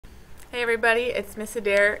Hey everybody, it's Miss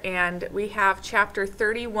Adair, and we have chapter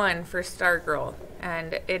 31 for Stargirl,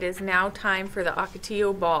 and it is now time for the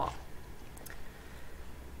Ocotillo Ball.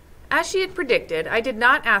 As she had predicted, I did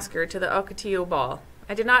not ask her to the Ocotillo Ball.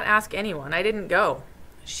 I did not ask anyone. I didn't go.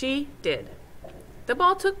 She did. The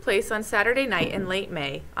ball took place on Saturday night in late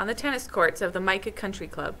May on the tennis courts of the Mica Country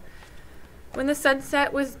Club. When the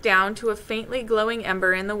sunset was down to a faintly glowing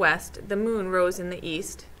ember in the west, the moon rose in the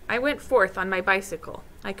east. I went forth on my bicycle.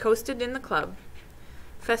 I coasted in the club.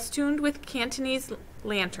 Festooned with Cantonese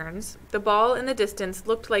lanterns, the ball in the distance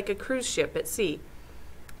looked like a cruise ship at sea.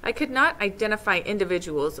 I could not identify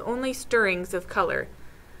individuals, only stirrings of color.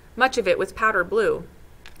 Much of it was powder blue.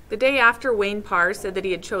 The day after Wayne Parr said that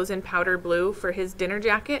he had chosen powder blue for his dinner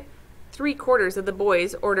jacket, 3/4 of the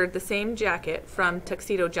boys ordered the same jacket from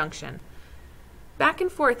Tuxedo Junction. Back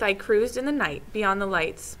and forth I cruised in the night beyond the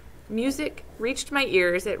lights. Music reached my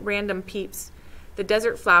ears at random peeps. The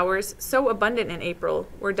desert flowers, so abundant in April,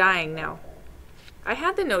 were dying now. I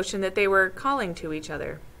had the notion that they were calling to each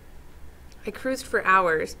other. I cruised for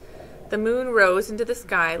hours. The moon rose into the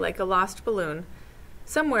sky like a lost balloon.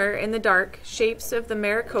 Somewhere in the dark shapes of the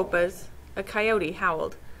Maricopas, a coyote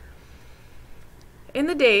howled. In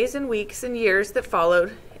the days and weeks and years that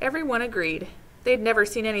followed, everyone agreed they'd never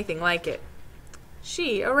seen anything like it.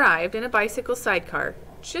 She arrived in a bicycle sidecar,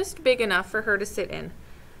 just big enough for her to sit in.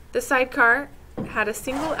 The sidecar had a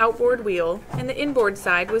single outboard wheel, and the inboard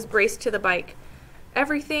side was braced to the bike.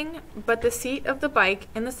 Everything but the seat of the bike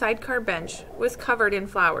and the sidecar bench was covered in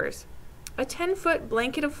flowers. A 10-foot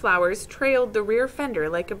blanket of flowers trailed the rear fender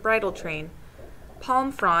like a bridal train.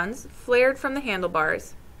 Palm fronds flared from the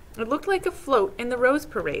handlebars. It looked like a float in the Rose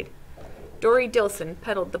Parade. Dory Dilson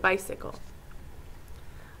pedaled the bicycle.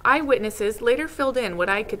 Eyewitnesses later filled in what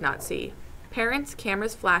I could not see. Parents,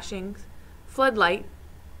 cameras flashing, floodlight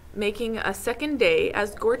making a second day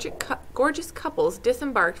as gorgeous couples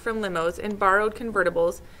disembarked from limos and borrowed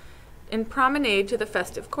convertibles and promenade to the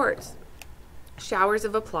festive courts. Showers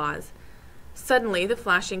of applause. Suddenly the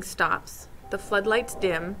flashing stops. The floodlights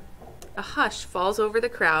dim. A hush falls over the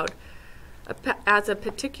crowd as a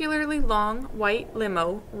particularly long white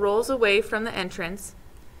limo rolls away from the entrance.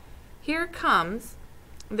 Here comes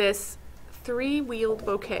this three-wheeled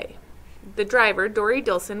bouquet. The driver, Dory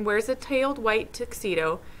Dilson, wears a tailed white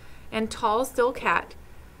tuxedo and tall silk hat,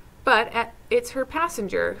 but it's her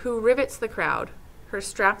passenger who rivets the crowd. Her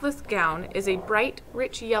strapless gown is a bright,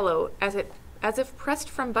 rich yellow as if pressed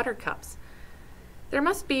from buttercups. There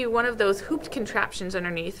must be one of those hooped contraptions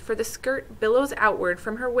underneath, for the skirt billows outward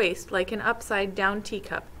from her waist like an upside-down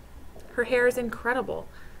teacup. Her hair is incredible.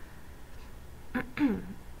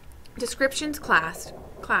 Descriptions clash.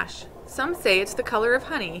 Some say it's the color of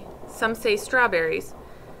honey. Some say strawberries.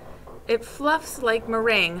 It fluffs like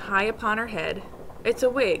meringue high upon her head. It's a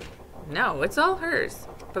wig. No, it's all hers,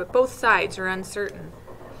 but both sides are uncertain.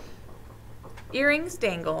 Earrings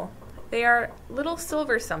dangle. They are little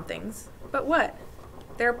silver somethings. But what?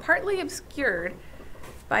 They're partly obscured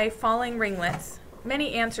by falling ringlets.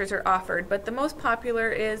 Many answers are offered, but the most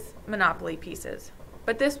popular is Monopoly pieces.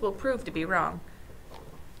 But this will prove to be wrong.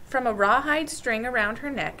 From a rawhide string around her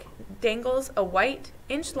neck dangles a white,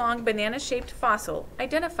 inch-long banana-shaped fossil,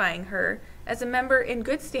 identifying her as a member in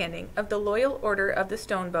good standing of the Loyal Order of the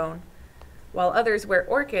Stonebone. While others wear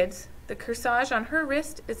orchids, the corsage on her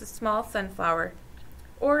wrist is a small sunflower,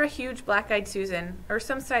 or a huge black-eyed Susan, or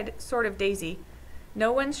some sort of daisy.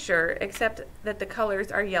 No one's sure, except that the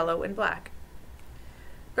colors are yellow and black.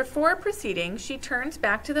 Before proceeding, she turns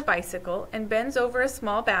back to the bicycle and bends over a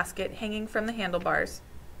small basket hanging from the handlebars.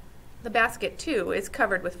 The basket, too, is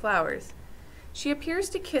covered with flowers. She appears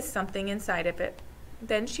to kiss something inside of it.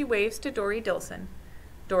 Then she waves to Dory Dilson.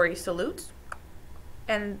 Dory salutes,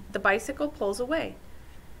 and the bicycle pulls away.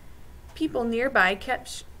 People nearby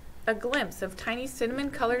catch a glimpse of tiny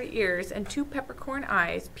cinnamon-colored ears and 2 peppercorn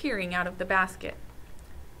eyes peering out of the basket.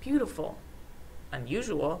 Beautiful.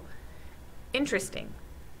 Unusual. Interesting.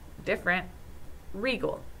 Different.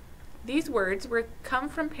 Regal. These words come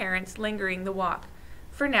from parents lingering the walk.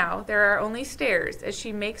 For now, there are only stairs as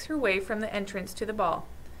she makes her way from the entrance to the ball.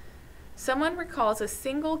 Someone recalls a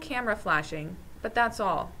single camera flashing, but that's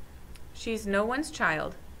all. She's no one's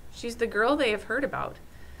child. She's the girl they have heard about.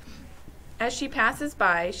 As she passes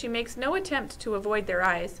by, she makes no attempt to avoid their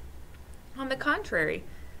eyes. On the contrary,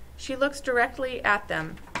 she looks directly at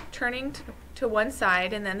them, turning to one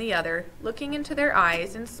side and then the other, looking into their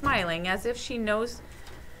eyes and smiling as if she knows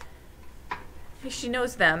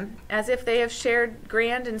them, as if they have shared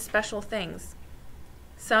grand and special things.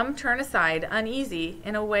 Some turn aside, uneasy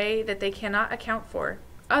in a way that they cannot account for.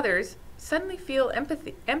 Others suddenly feel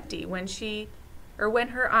empty when she or when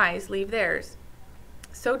her eyes leave theirs.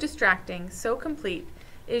 So distracting, so complete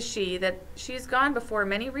is she that she is gone before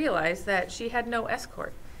many realize that she had no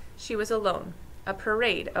escort. She was alone, a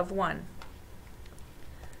parade of one.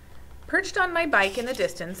 Perched on my bike in the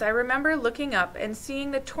distance, I remember looking up and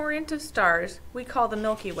seeing the torrent of stars we call the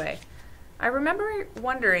Milky Way. I remember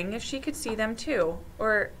wondering if she could see them too,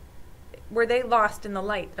 or were they lost in the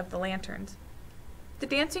light of the lanterns. The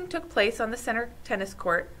dancing took place on the center tennis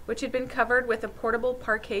court, which had been covered with a portable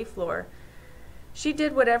parquet floor. She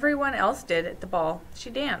did what everyone else did at the ball. She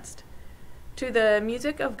danced. To the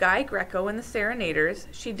music of Guy Greco and the Serenaders,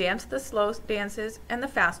 she danced the slow dances and the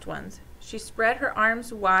fast ones. She spread her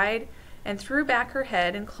arms wide and threw back her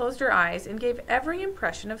head and closed her eyes and gave every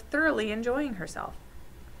impression of thoroughly enjoying herself.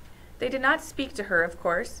 They did not speak to her, of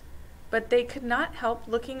course, but they could not help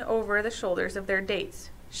looking over the shoulders of their dates.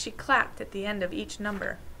 She clapped at the end of each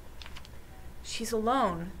number. "She's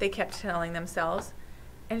alone," they kept telling themselves,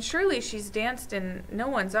 "and surely she's danced in no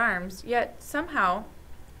one's arms," yet somehow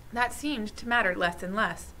that seemed to matter less and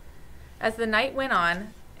less. As the night went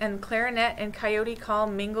on, and clarinet and coyote call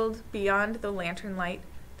mingled beyond the lantern light,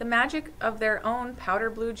 the magic of their own powder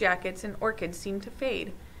blue jackets and orchids seemed to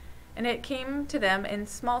fade, and it came to them in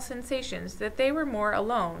small sensations that they were more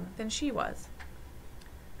alone than she was.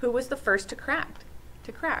 Who was the first to crack?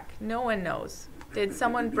 No one knows. Did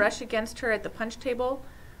someone brush against her at the punch table,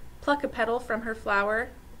 pluck a petal from her flower,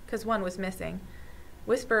 'cause one was missing,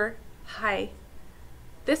 whisper, "Hi"?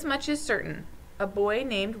 This much is certain. A boy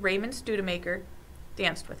named Raymond Studemaker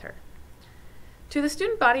danced with her. To the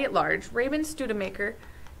student body at large, Raymond Studemaker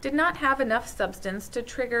did not have enough substance to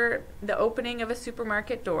trigger the opening of a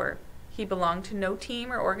supermarket door. He belonged to no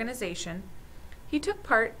team or organization. He took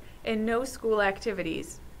part in no school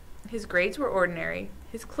activities. His grades were ordinary.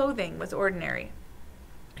 His clothing was ordinary.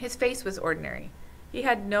 His face was ordinary. He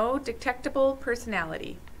had no detectable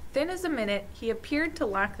personality. Thin as a minute, he appeared to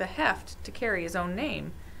lack the heft to carry his own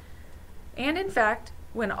name. And in fact,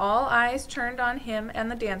 when all eyes turned on him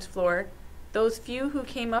and the dance floor, those few who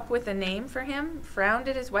came up with a name for him frowned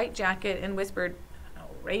at his white jacket and whispered,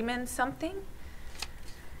 "Raymond something?"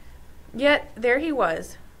 Yet there he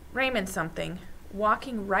was, Raymond something,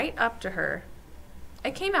 walking right up to her.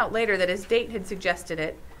 It came out later that his date had suggested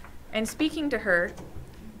it, and speaking to her,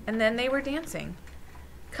 and then they were dancing.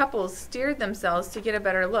 Couples steered themselves to get a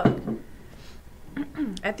better look.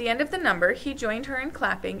 At the end of the number, he joined her in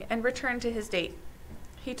clapping and returned to his date.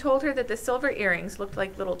 He told her that the silver earrings looked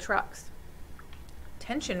like little trucks.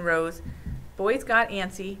 Tension rose. Boys got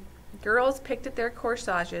antsy. Girls picked at their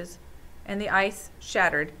corsages, and the ice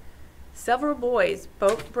shattered. Several boys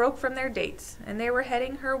broke from their dates, and they were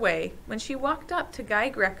heading her way when she walked up to Guy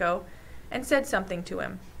Greco and said something to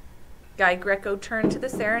him. Guy Greco turned to the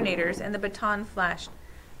Serenaders, and the baton flashed,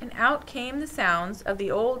 and out came the sounds of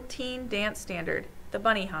the old teen dance standard, the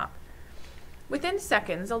bunny hop. Within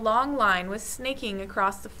seconds, a long line was snaking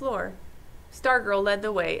across the floor. Stargirl led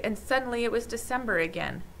the way, and suddenly it was December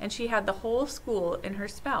again, and she had the whole school in her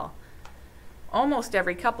spell. Almost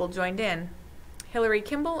every couple joined in. Hilary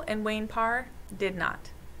Kimball and Wayne Parr did not.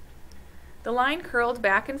 The line curled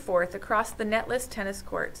back and forth across the netless tennis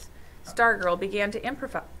courts. Stargirl began to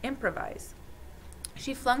improvise.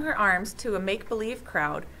 She flung her arms to a make-believe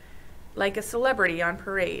crowd like a celebrity on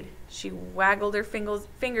parade. She waggled her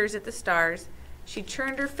fingers at the stars. She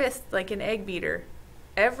churned her fists like an egg beater.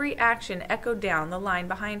 Every action echoed down the line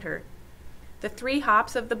behind her. The 3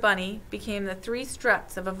 hops of the bunny became the 3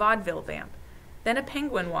 struts of a vaudeville vamp, then a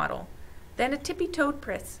penguin waddle, then a tippy-toed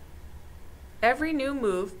priss. Every new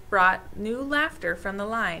move brought new laughter from the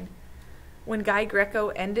line. When Guy Greco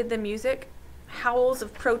ended the music, howls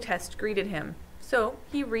of protest greeted him, so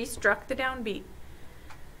he re-struck the downbeat.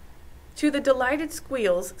 To the delighted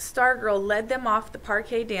squeals, Stargirl led them off the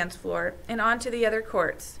parquet dance floor and onto the other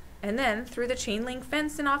courts, and then through the chain-link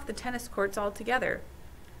fence and off the tennis courts altogether.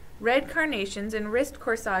 Red carnations and wrist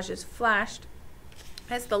corsages flashed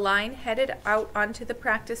as the line headed out onto the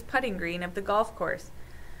practice putting green of the golf course.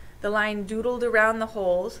 The line doodled around the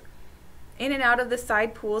holes, in and out of the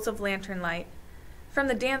side pools of lantern light. From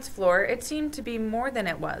the dance floor, it seemed to be more than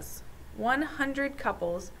it was. 100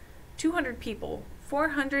 couples, 200 people,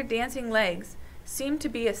 400 dancing legs seemed to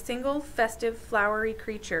be a single festive flowery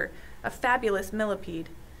creature, a fabulous millipede.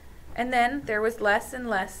 And then there was less and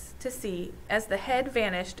less to see as the head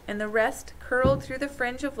vanished and the rest curled through the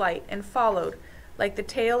fringe of light and followed, like the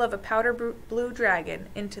tail of a powder blue dragon,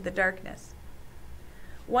 into the darkness.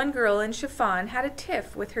 One girl in chiffon had a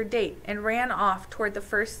tiff with her date and ran off toward the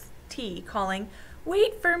first tee, calling,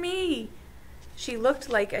 "Wait for me!" She looked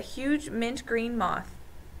like a huge mint green moth.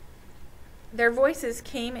 Their voices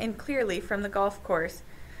came in clearly from the golf course.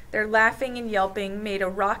 Their laughing and yelping made a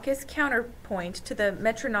raucous counterpoint to the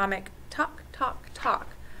metronomic talk, talk, talk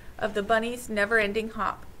of the bunny's never-ending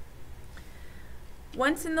hop.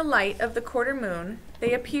 Once in the light of the quarter moon,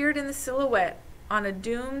 they appeared in the silhouette on a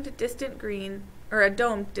domed distant green,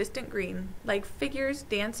 like figures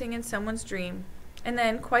dancing in someone's dream. And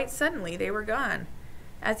then, quite suddenly, they were gone,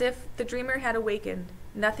 as if the dreamer had awakened.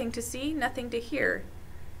 Nothing to see, nothing to hear.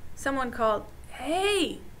 Someone called,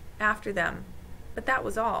 "Hey!" after them, but that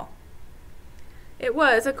was all. It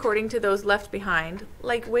was, according to those left behind,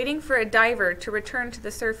 like waiting for a diver to return to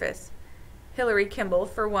the surface. Hilary Kimball,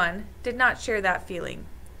 for one, did not share that feeling.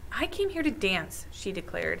 "I came here to dance," she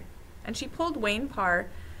declared, and she pulled Wayne Parr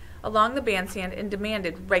along the bandstand and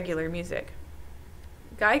demanded regular music.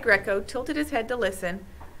 Guy Greco tilted his head to listen,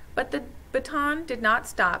 but the baton did not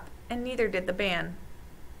stop, and neither did the band.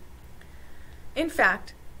 In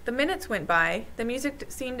fact, the minutes went by, the music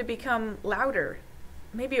seemed to become louder.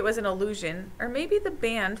 Maybe it was an illusion, or maybe the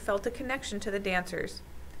band felt a connection to the dancers.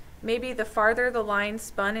 Maybe the farther the line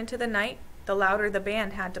spun into the night, the louder the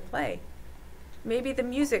band had to play. Maybe the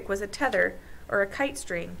music was a tether or a kite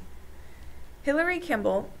string. Hilary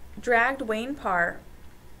Kimball dragged Wayne Parr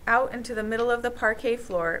out into the middle of the parquet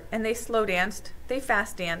floor, and they slow danced, they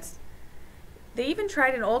fast danced. They even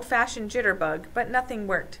tried an old-fashioned jitterbug, but nothing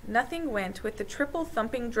worked. Nothing went with the triple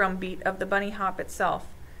thumping drum beat of the bunny hop itself.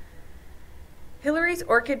 Hilary's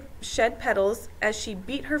orchid shed petals as she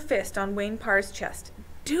beat her fist on Wayne Parr's chest.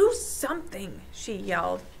 "Do something!" she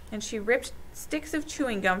yelled, and she ripped sticks of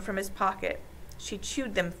chewing gum from his pocket. She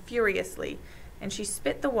chewed them furiously, and she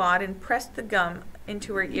spit the wad and pressed the gum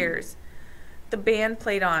into her ears. The band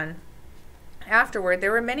played on. Afterward,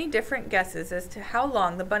 there were many different guesses as to how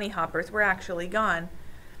long the bunny hoppers were actually gone.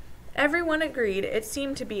 Everyone agreed it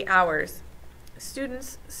seemed to be hours.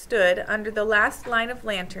 Students stood under the last line of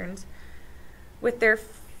lanterns with their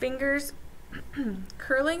fingers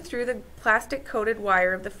curling through the plastic-coated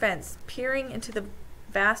wire of the fence, peering into the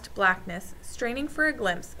vast blackness, straining for a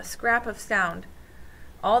glimpse, a scrap of sound.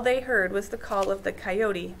 All they heard was the call of the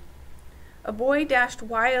coyote. A boy dashed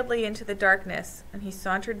wildly into the darkness, and he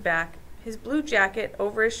sauntered back, his blue jacket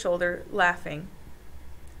over his shoulder, laughing.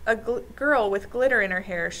 A girl with glitter in her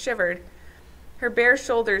hair shivered. Her bare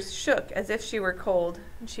shoulders shook as if she were cold,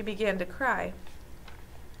 and she began to cry.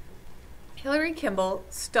 Hilary Kimball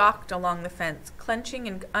stalked along the fence, clenching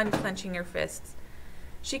and unclenching her fists.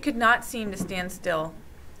 She could not seem to stand still.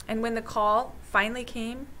 And when the call finally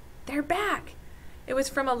came, "They're back!" It was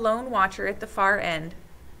from a lone watcher at the far end.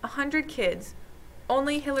 100 kids,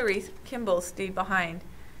 only Hilary Kimball stayed behind,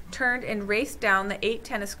 turned and raced down the 8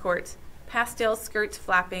 tennis courts, pastel skirts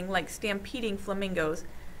flapping like stampeding flamingos.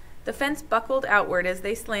 The fence buckled outward as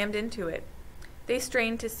they slammed into it. They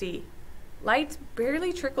strained to see. Lights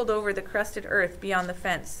barely trickled over the crusted earth beyond the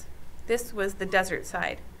fence. This was the desert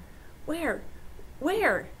side. "Where?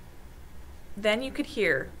 Where?" Then you could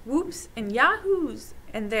hear whoops and yahoos,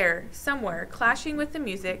 and there, somewhere, clashing with the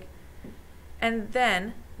music, and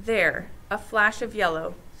then, there, a flash of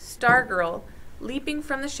yellow, Stargirl, leaping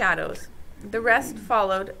from the shadows. The rest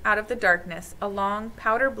followed out of the darkness, a long,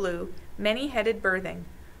 powder blue, many-headed birthing.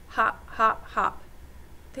 Hop, hop, hop.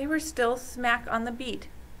 They were still smack on the beat.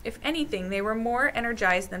 If anything, they were more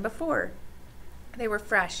energized than before. They were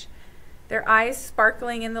fresh, their eyes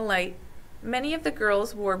sparkling in the light. Many of the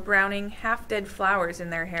girls wore browning, half-dead flowers in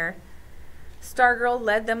their hair. Stargirl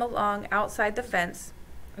led them along outside the fence.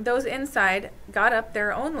 Those inside got up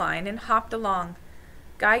their own line and hopped along.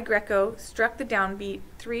 Guy Greco struck the downbeat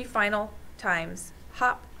 3 final times.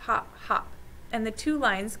 Hop, hop, hop. And the 2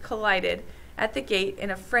 lines collided at the gate in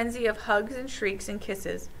a frenzy of hugs and shrieks and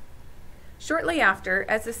kisses. Shortly after,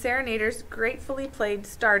 as the serenaders gratefully played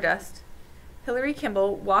Stardust, Hilary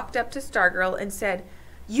Kimball walked up to Stargirl and said,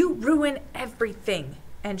 "You ruin everything,"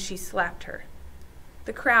 and she slapped her.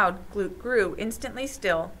 The crowd grew instantly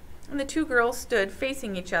still, and the 2 girls stood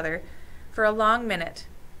facing each other for a long minute.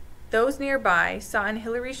 Those nearby saw in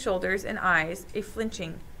Hilary's shoulders and eyes a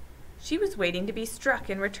flinching. She was waiting to be struck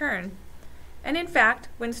in return. And in fact,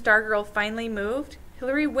 when Stargirl finally moved,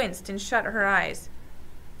 Hilary winced and shut her eyes.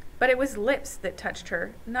 But it was lips that touched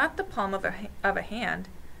her, not the palm of a hand.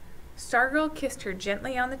 Stargirl kissed her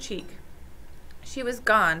gently on the cheek. She was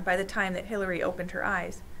gone by the time that Hilary opened her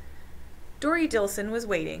eyes. Dory Dilson was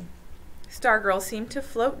waiting. Stargirl seemed to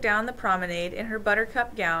float down the promenade in her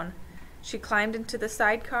buttercup gown. She climbed into the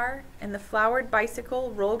sidecar, and the flowered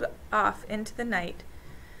bicycle rolled off into the night.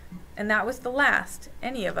 And that was the last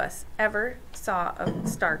any of us ever saw of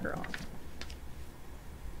Stargirl.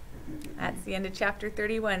 That's the end of chapter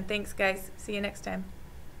 31. Thanks, guys. See you next time.